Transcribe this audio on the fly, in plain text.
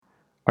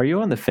Are you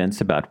on the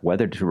fence about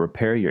whether to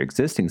repair your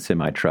existing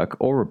semi-truck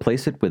or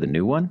replace it with a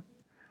new one?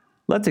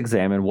 Let's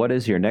examine what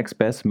is your next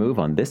best move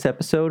on this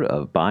episode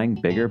of Buying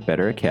Bigger,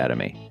 Better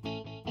Academy.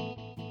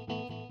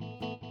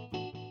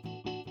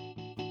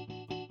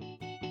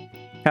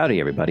 Howdy,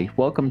 everybody.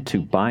 Welcome to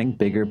Buying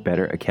Bigger,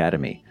 Better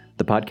Academy,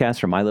 the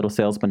podcast from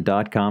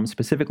MyLittleSalesman.com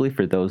specifically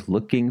for those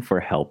looking for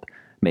help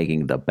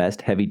making the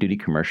best heavy-duty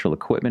commercial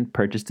equipment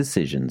purchase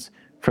decisions,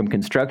 from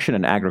construction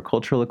and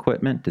agricultural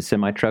equipment to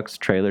semi-trucks,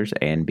 trailers,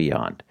 and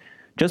beyond.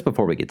 Just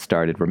before we get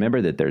started,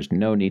 remember that there's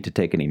no need to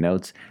take any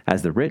notes,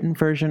 as the written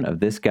version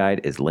of this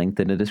guide is linked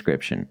in the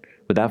description.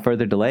 Without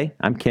further delay,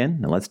 I'm Ken,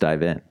 and let's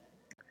dive in.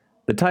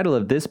 The title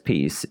of this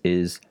piece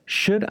is,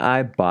 Should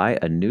I Buy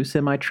a New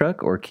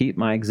Semi-Truck or Keep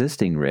My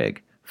Existing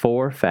Rig?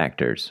 4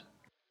 Factors.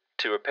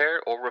 To repair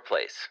or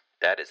replace?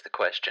 That is the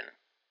question.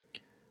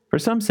 For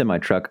some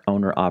semi-truck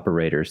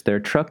owner-operators, their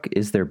truck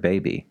is their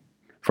baby.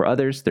 For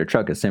others, their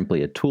truck is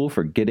simply a tool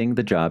for getting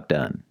the job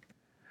done.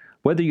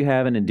 Whether you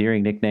have an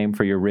endearing nickname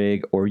for your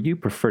rig or you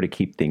prefer to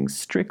keep things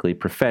strictly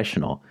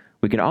professional,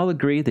 we can all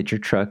agree that your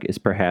truck is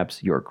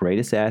perhaps your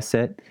greatest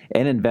asset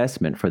and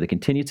investment for the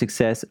continued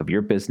success of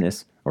your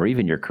business or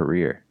even your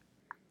career.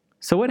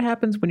 So what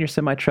happens when your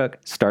semi-truck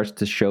starts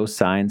to show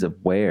signs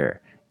of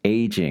wear,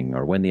 aging,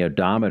 or when the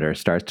odometer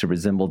starts to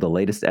resemble the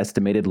latest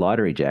estimated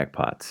lottery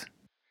jackpots?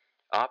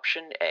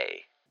 Option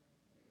A.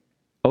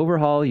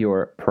 Overhaul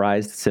your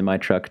prized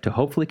semi-truck to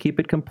hopefully keep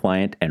it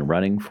compliant and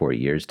running for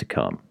years to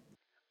come.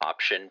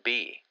 Option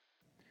B.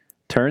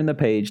 Turn the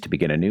page to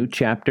begin a new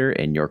chapter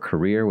in your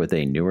career with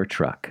a newer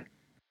truck.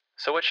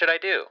 So what should I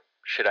do?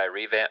 Should I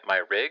revamp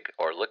my rig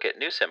or look at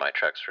new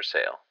semi-trucks for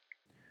sale?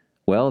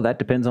 Well, that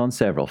depends on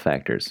several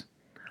factors.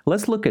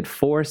 Let's look at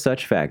 4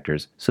 such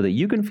factors so that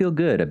you can feel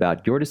good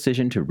about your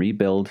decision to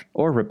rebuild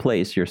or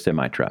replace your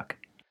semi-truck.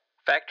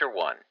 Factor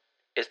 1.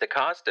 Is the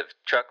cost of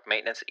truck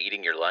maintenance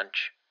eating your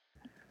lunch?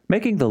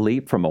 Making the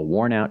leap from a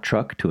worn-out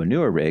truck to a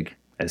newer rig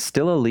is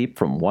still a leap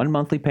from one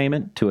monthly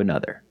payment to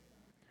another.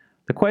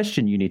 The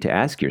question you need to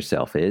ask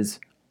yourself is,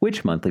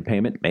 which monthly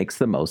payment makes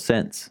the most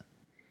sense?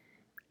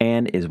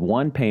 And is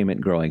one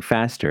payment growing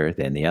faster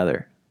than the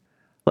other?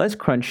 Let's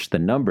crunch the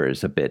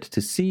numbers a bit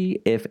to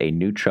see if a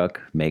new truck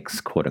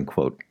makes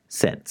quote-unquote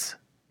sense.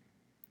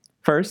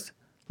 First,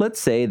 let's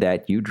say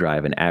that you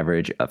drive an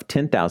average of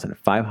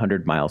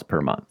 10,500 miles per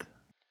month.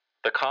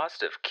 The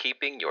cost of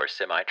keeping your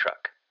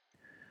semi-truck.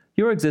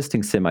 Your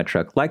existing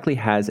semi-truck likely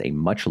has a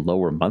much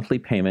lower monthly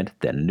payment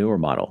than a newer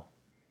model.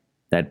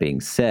 That being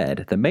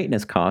said, the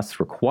maintenance costs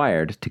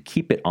required to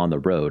keep it on the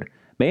road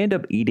may end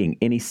up eating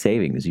any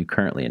savings you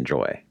currently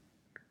enjoy.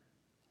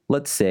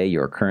 Let's say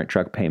your current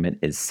truck payment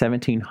is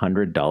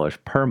 $1,700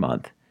 per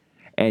month,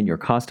 and your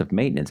cost of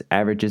maintenance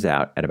averages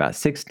out at about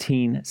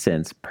 16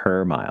 cents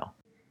per mile,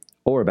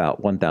 or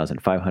about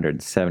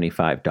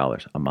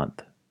 $1,575 a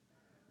month.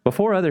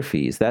 Before other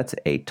fees, that's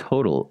a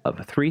total of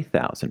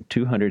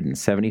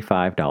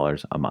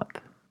 $3,275 a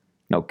month.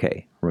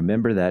 Okay,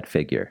 remember that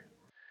figure.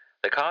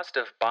 The cost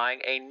of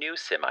buying a new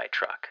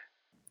semi-truck.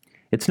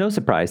 It's no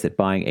surprise that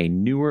buying a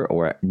newer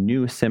or a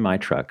new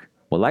semi-truck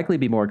will likely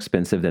be more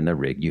expensive than the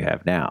rig you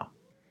have now.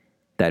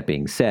 That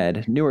being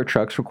said, newer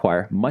trucks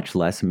require much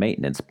less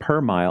maintenance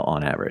per mile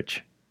on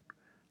average.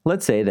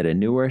 Let's say that a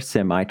newer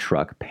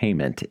semi-truck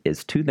payment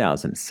is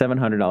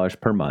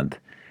 $2,700 per month,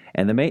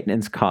 and the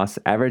maintenance costs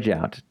average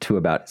out to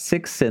about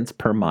 6 cents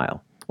per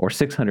mile, or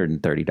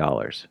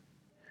 $630.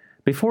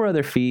 Before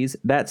other fees,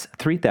 that's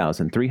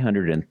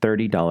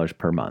 $3,330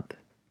 per month.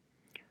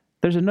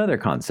 There's another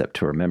concept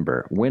to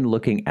remember when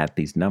looking at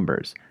these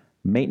numbers.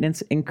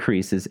 Maintenance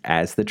increases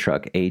as the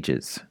truck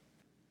ages.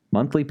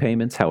 Monthly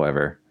payments,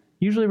 however,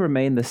 usually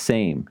remain the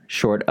same,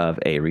 short of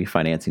a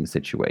refinancing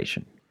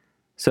situation.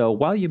 So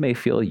while you may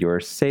feel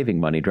you're saving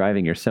money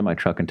driving your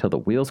semi-truck until the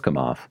wheels come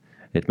off,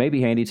 it may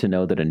be handy to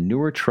know that a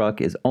newer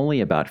truck is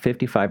only about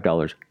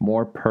 $55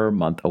 more per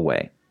month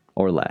away,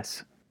 or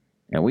less.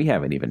 And we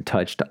haven't even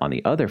touched on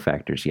the other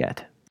factors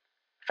yet.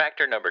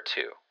 Factor number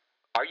 2.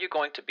 Are you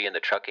going to be in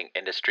the trucking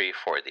industry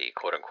for the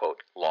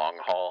quote-unquote long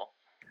haul?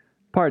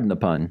 Pardon the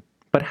pun,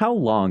 but how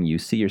long you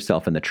see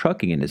yourself in the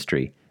trucking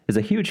industry is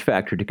a huge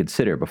factor to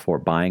consider before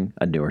buying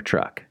a newer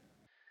truck.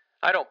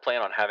 I don't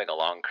plan on having a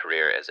long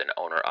career as an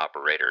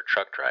owner-operator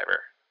truck driver.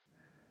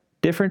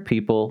 Different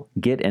people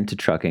get into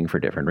trucking for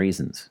different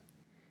reasons.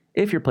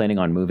 If you're planning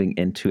on moving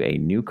into a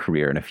new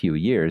career in a few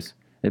years,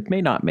 it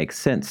may not make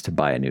sense to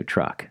buy a new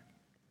truck.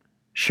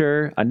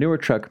 Sure, a newer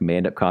truck may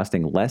end up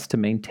costing less to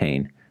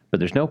maintain, but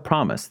there's no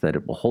promise that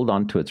it will hold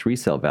on to its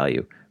resale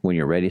value when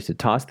you're ready to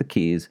toss the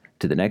keys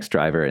to the next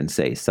driver and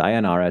say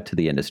sayonara to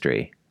the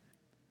industry.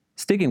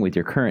 Sticking with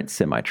your current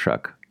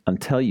semi-truck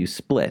until you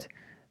split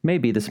may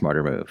be the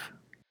smarter move.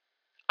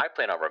 I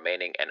plan on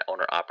remaining an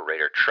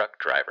owner-operator truck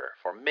driver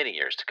for many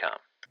years to come.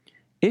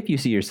 If you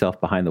see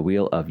yourself behind the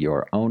wheel of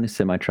your own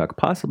semi-truck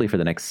possibly for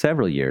the next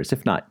several years,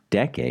 if not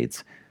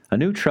decades, a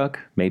new truck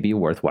may be a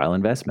worthwhile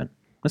investment,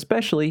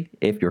 especially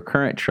if your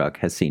current truck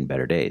has seen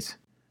better days.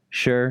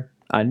 Sure,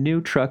 a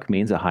new truck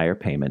means a higher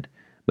payment,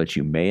 but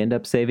you may end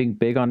up saving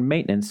big on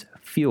maintenance,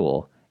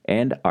 fuel,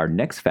 And our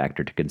next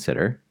factor to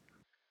consider.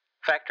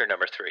 Factor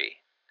number 3.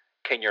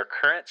 Can your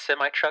current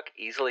semi-truck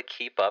easily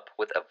keep up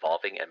with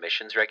evolving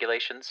emissions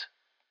regulations?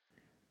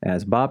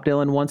 As Bob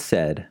Dylan once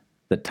said,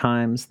 the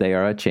times they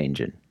are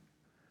a-changin'.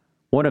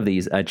 One of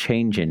these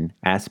a-changin'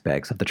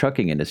 aspects of the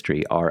trucking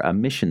industry are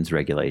emissions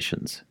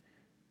regulations.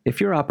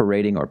 If you're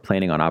operating or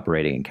planning on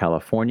operating in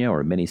California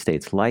or many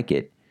states like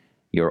it,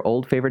 your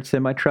old favorite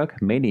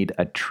semi-truck may need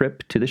a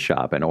trip to the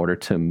shop in order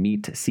to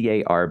meet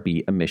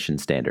CARB emission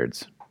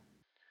standards.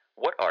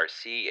 What are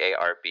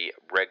CARB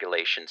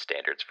regulation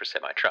standards for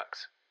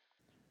semi-trucks?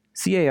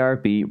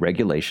 CARB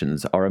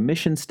regulations are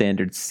emission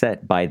standards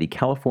set by the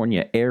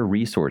California Air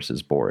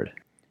Resources Board.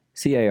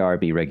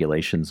 CARB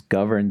regulations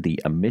govern the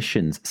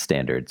emissions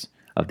standards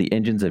of the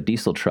engines of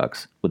diesel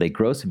trucks with a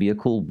gross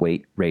vehicle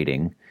weight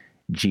rating,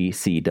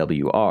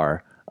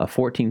 GCWR, of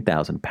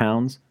 14,000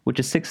 pounds, which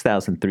is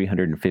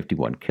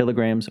 6,351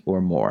 kilograms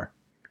or more.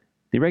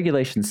 The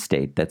regulations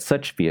state that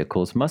such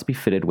vehicles must be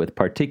fitted with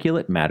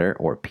particulate matter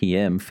or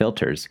PM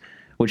filters,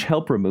 which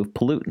help remove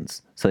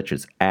pollutants such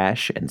as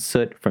ash and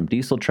soot from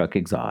diesel truck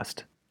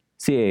exhaust.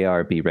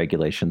 CARB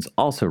regulations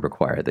also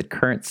require that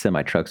current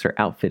semi-trucks are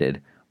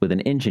outfitted with an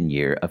engine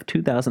year of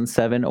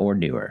 2007 or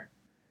newer.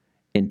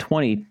 In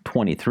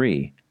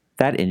 2023,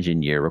 that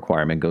engine year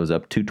requirement goes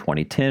up to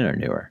 2010 or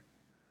newer.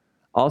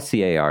 All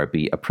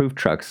CARB approved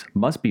trucks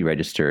must be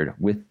registered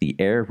with the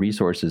Air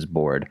Resources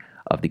Board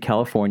of the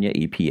California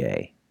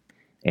EPA.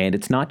 And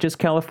it's not just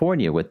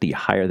California with the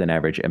higher than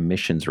average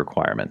emissions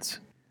requirements.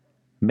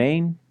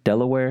 Maine,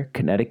 Delaware,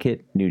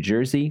 Connecticut, New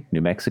Jersey,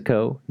 New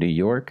Mexico, New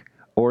York,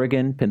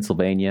 Oregon,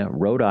 Pennsylvania,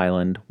 Rhode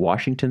Island,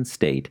 Washington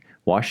State,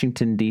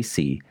 Washington,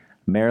 D.C.,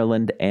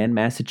 Maryland, and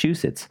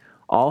Massachusetts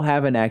all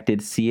have enacted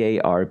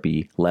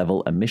CARB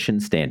level emission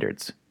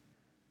standards.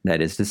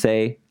 That is to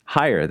say,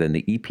 higher than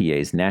the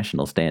EPA's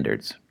national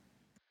standards.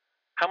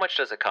 How much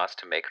does it cost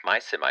to make my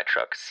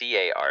semi-truck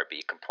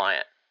CARB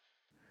compliant?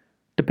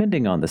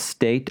 Depending on the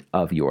state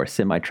of your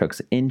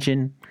semi-truck's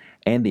engine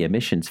and the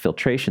emissions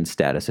filtration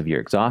status of your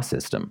exhaust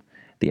system,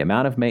 the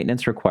amount of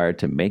maintenance required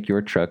to make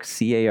your truck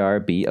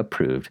CARB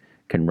approved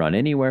can run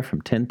anywhere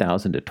from $10,000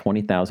 to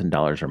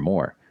 $20,000 or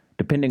more,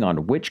 depending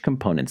on which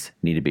components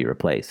need to be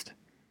replaced.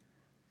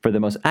 For the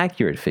most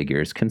accurate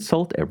figures,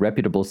 consult a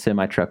reputable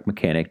semi-truck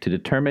mechanic to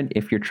determine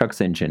if your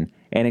truck's engine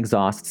and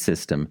exhaust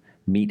system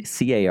meet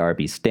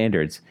CARB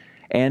standards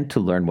and to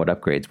learn what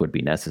upgrades would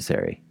be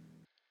necessary.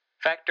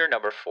 Factor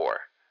number 4.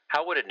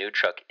 How would a new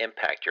truck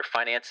impact your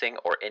financing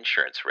or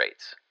insurance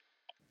rates?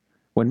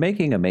 When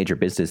making a major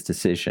business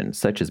decision,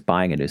 such as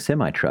buying a new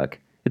semi-truck,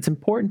 it's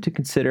important to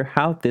consider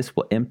how this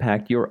will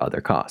impact your other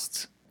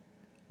costs.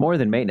 More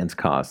than maintenance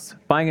costs,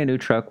 buying a new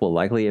truck will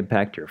likely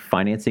impact your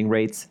financing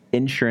rates,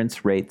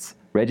 insurance rates,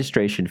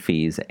 registration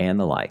fees, and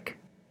the like.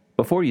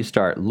 Before you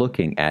start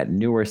looking at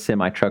newer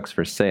semi-trucks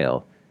for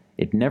sale,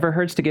 it never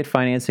hurts to get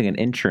financing and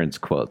insurance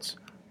quotes,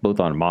 both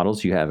on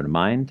models you have in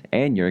mind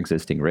and your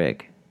existing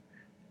rig.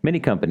 Many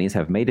companies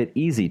have made it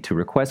easy to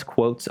request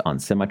quotes on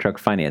semi-truck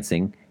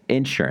financing,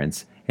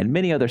 insurance, and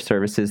many other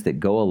services that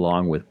go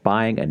along with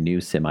buying a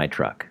new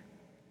semi-truck.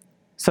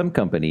 Some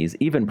companies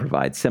even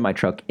provide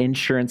semi-truck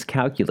insurance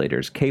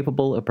calculators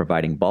capable of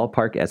providing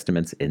ballpark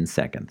estimates in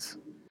seconds.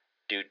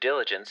 Due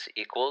diligence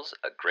equals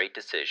a great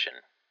decision.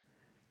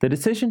 The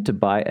decision to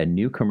buy a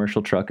new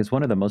commercial truck is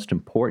one of the most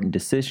important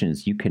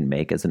decisions you can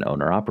make as an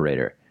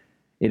owner-operator.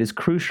 It is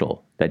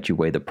crucial that you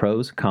weigh the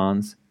pros,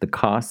 cons, the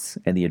costs,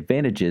 and the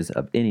advantages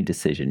of any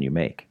decision you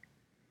make.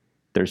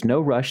 There's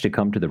no rush to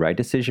come to the right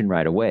decision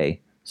right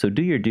away, so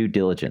do your due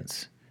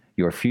diligence.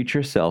 Your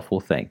future self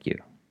will thank you.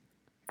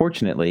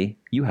 Fortunately,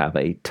 you have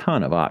a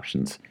ton of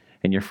options,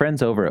 and your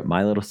friends over at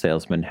My Little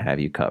Salesman have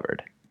you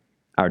covered.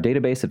 Our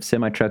database of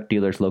semi-truck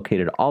dealers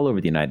located all over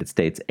the United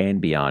States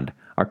and beyond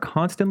are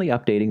constantly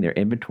updating their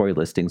inventory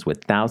listings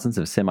with thousands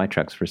of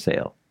semi-trucks for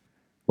sale.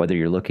 Whether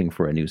you're looking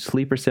for a new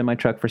sleeper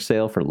semi-truck for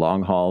sale for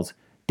long hauls,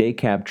 day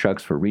cab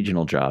trucks for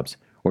regional jobs,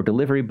 or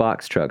delivery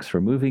box trucks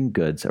for moving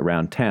goods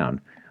around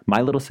town,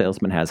 My Little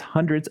Salesman has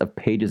hundreds of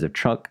pages of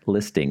truck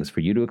listings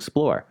for you to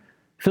explore.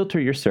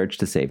 Filter your search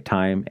to save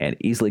time and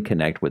easily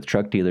connect with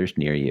truck dealers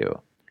near you.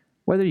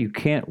 Whether you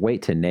can't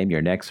wait to name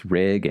your next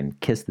rig and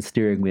kiss the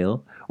steering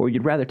wheel, or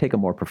you'd rather take a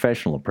more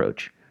professional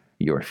approach,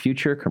 your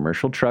future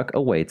commercial truck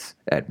awaits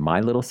at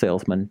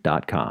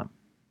mylittlesalesman.com.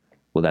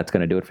 Well, that's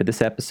going to do it for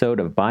this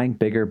episode of Buying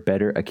Bigger,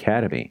 Better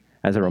Academy.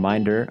 As a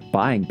reminder,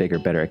 Buying Bigger,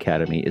 Better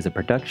Academy is a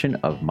production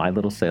of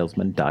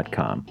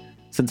mylittlesalesman.com.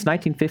 Since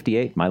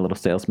 1958, My Little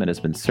Salesman has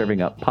been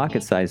serving up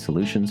pocket-sized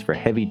solutions for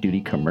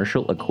heavy-duty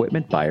commercial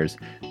equipment buyers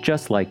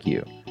just like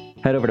you.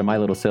 Head over to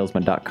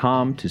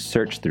mylittlesalesman.com to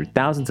search through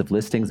thousands of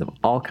listings of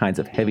all kinds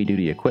of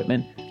heavy-duty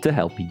equipment to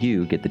help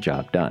you get the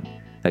job done.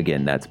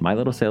 Again, that's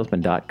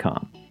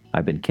mylittlesalesman.com.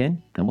 I've been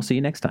Ken, and we'll see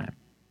you next time.